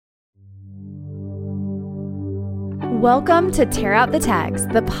Welcome to Tear Out the Tags,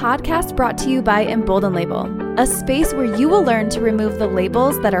 the podcast brought to you by Embolden Label, a space where you will learn to remove the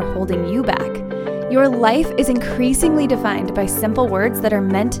labels that are holding you back. Your life is increasingly defined by simple words that are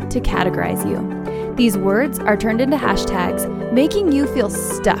meant to categorize you. These words are turned into hashtags, making you feel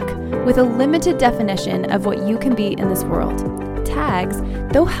stuck with a limited definition of what you can be in this world. Tags,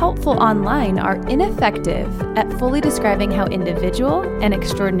 though helpful online, are ineffective at fully describing how individual and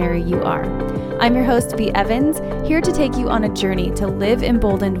extraordinary you are. I'm your host, Bea Evans, here to take you on a journey to live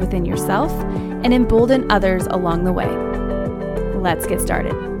emboldened within yourself and embolden others along the way. Let's get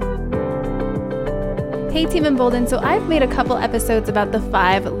started. Hey Team Emboldened, so I've made a couple episodes about the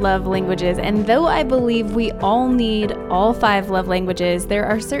 5 love languages, and though I believe we all need all 5 love languages, there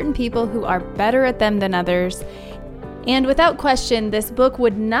are certain people who are better at them than others. And without question, this book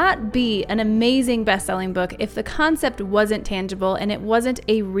would not be an amazing best-selling book if the concept wasn't tangible and it wasn't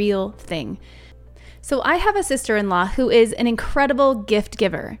a real thing. So I have a sister-in-law who is an incredible gift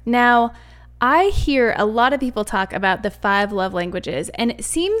giver. Now, I hear a lot of people talk about the 5 love languages, and it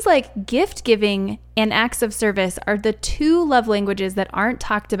seems like gift giving and acts of service are the 2 love languages that aren't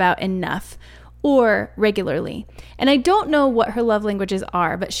talked about enough or regularly. And I don't know what her love languages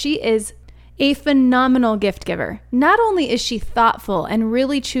are, but she is a phenomenal gift giver. Not only is she thoughtful and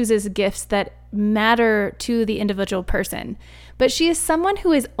really chooses gifts that matter to the individual person, but she is someone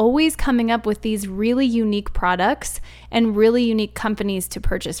who is always coming up with these really unique products and really unique companies to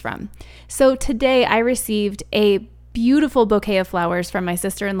purchase from. So today I received a beautiful bouquet of flowers from my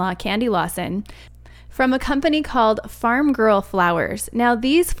sister-in-law, Candy Lawson, from a company called Farm Girl Flowers. Now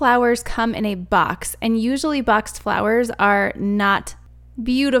these flowers come in a box, and usually boxed flowers are not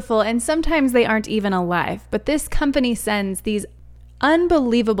beautiful, and sometimes they aren't even alive. But this company sends these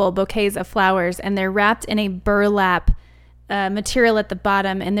unbelievable bouquets of flowers, and they're wrapped in a burlap material at the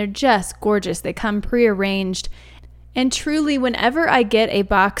bottom, and they're just gorgeous. They come prearranged. And truly, whenever I get a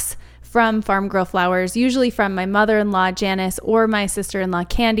box from Farm Girl Flowers, usually from my mother-in-law, Janice, or my sister-in-law,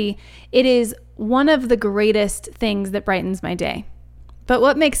 Candy, it is one of the greatest things that brightens my day. But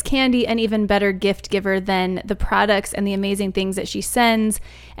what makes Candy an even better gift giver than the products and the amazing things that she sends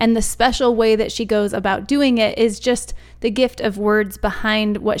and the special way that she goes about doing it is just the gift of words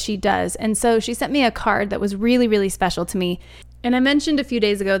behind what she does. And so she sent me a card that was really, really special to me. And I mentioned a few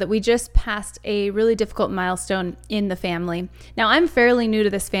days ago that we just passed a really difficult milestone in the family. Now, I'm fairly new to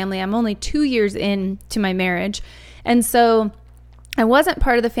this family. I'm only 2 years into my marriage. And so I wasn't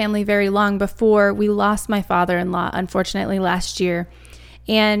part of the family very long before we lost my father-in-law, unfortunately, last year.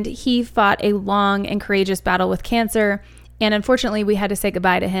 And he fought a long and courageous battle with cancer. And unfortunately, we had to say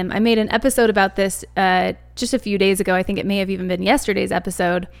goodbye to him. I made an episode about this just a few days ago. I think it may have even been yesterday's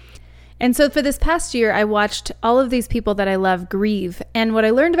episode. And so for this past year, I watched all of these people that I love grieve. And what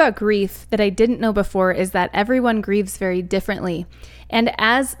I learned about grief that I didn't know before is that everyone grieves very differently. And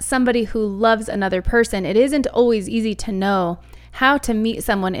as somebody who loves another person, it isn't always easy to know how to meet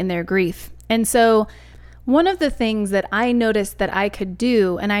someone in their grief. And so one of the things that I noticed that I could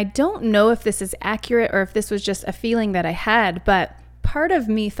do, and I don't know if this is accurate or if this was just a feeling that I had, but part of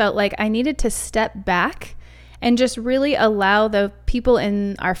me felt like I needed to step back and just really allow the people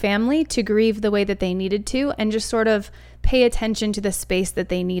in our family to grieve the way that they needed to and just sort of pay attention to the space that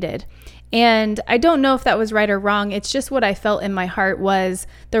they needed. And I don't know if that was right or wrong. It's just what I felt in my heart was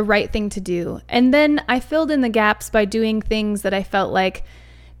the right thing to do. And then I filled in the gaps by doing things that I felt like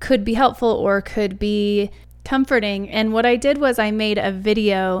could be helpful or could be comforting. And what I did was I made a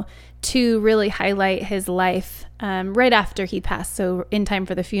video to really highlight his life right after he passed, so in time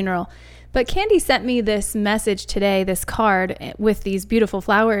for the funeral. But Candy sent me this message today, this card with these beautiful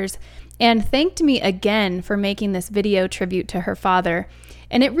flowers, and thanked me again for making this video tribute to her father.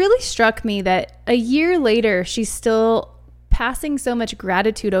 And it really struck me that a year later, she's still passing so much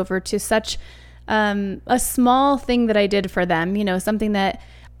gratitude over to such a small thing that I did for them, you know, something that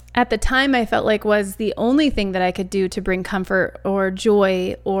at the time I felt like was the only thing that I could do to bring comfort or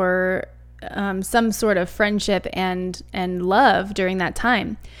joy or some sort of friendship and love during that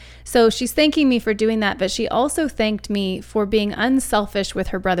time. So she's thanking me for doing that, but she also thanked me for being unselfish with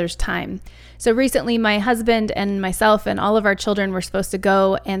her brother's time. So recently my husband and myself and all of our children were supposed to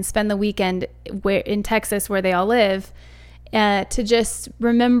go and spend the weekend in Texas where they all live to just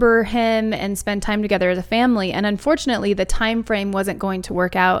remember him and spend time together as a family. And unfortunately, the time frame wasn't going to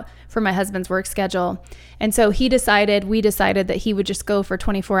work out for my husband's work schedule. And so we decided that he would just go for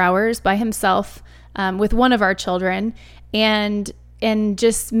 24 hours by himself with one of our children and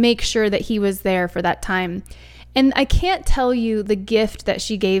just make sure that he was there for that time. And I can't tell you the gift that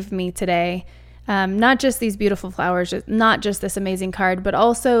she gave me today, not just these beautiful flowers, not just this amazing card, but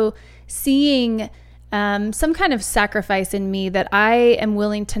also seeing some kind of sacrifice in me that I am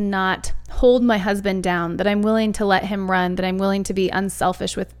willing to not hold my husband down, that I'm willing to let him run, that I'm willing to be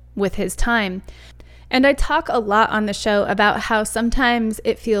unselfish with his time. And I talk a lot on the show about how sometimes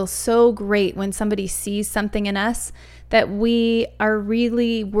it feels so great when somebody sees something in us that we are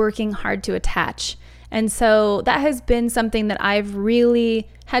really working hard to attach. And so that has been something that I've really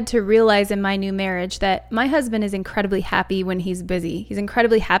had to realize in my new marriage, that my husband is incredibly happy when he's busy. He's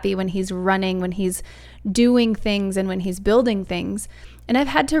incredibly happy when he's running, when he's doing things, and when he's building things. And I've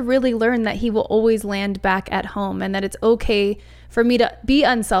had to really learn that he will always land back at home, and that it's okay for me to be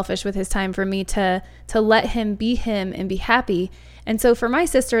unselfish with his time, for me to let him be him and be happy. And so for my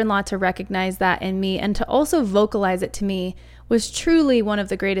sister-in-law to recognize that in me and to also vocalize it to me was truly one of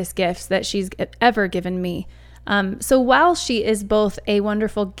the greatest gifts that she's ever given me. So while she is both a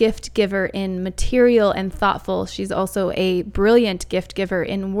wonderful gift giver in material and thoughtful, she's also a brilliant gift giver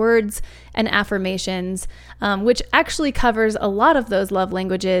in words and affirmations, which actually covers a lot of those love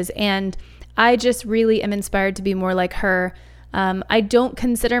languages. And I just really am inspired to be more like her. I don't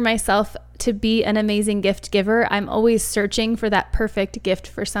consider myself to be an amazing gift giver. I'm always searching for that perfect gift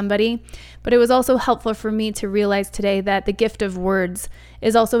for somebody. But it was also helpful for me to realize today that the gift of words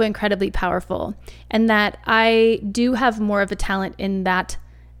is also incredibly powerful, and that I do have more of a talent in that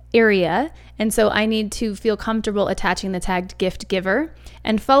area. And so I need to feel comfortable attaching the tag gift giver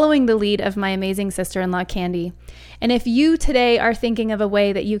and following the lead of my amazing sister-in-law, Candy. And if you today are thinking of a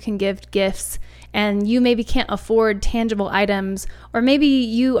way that you can give gifts, and you maybe can't afford tangible items, or maybe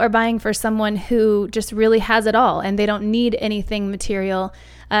you are buying for someone who just really has it all and they don't need anything material,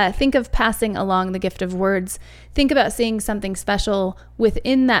 think of passing along the gift of words. Think about seeing something special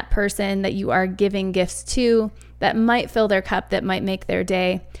within that person that you are giving gifts to that might fill their cup, that might make their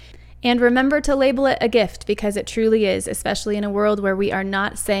day. And remember to label it a gift, because it truly is, especially in a world where we are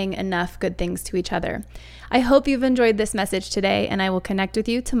not saying enough good things to each other. I hope you've enjoyed this message today, and I will connect with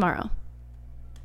you tomorrow.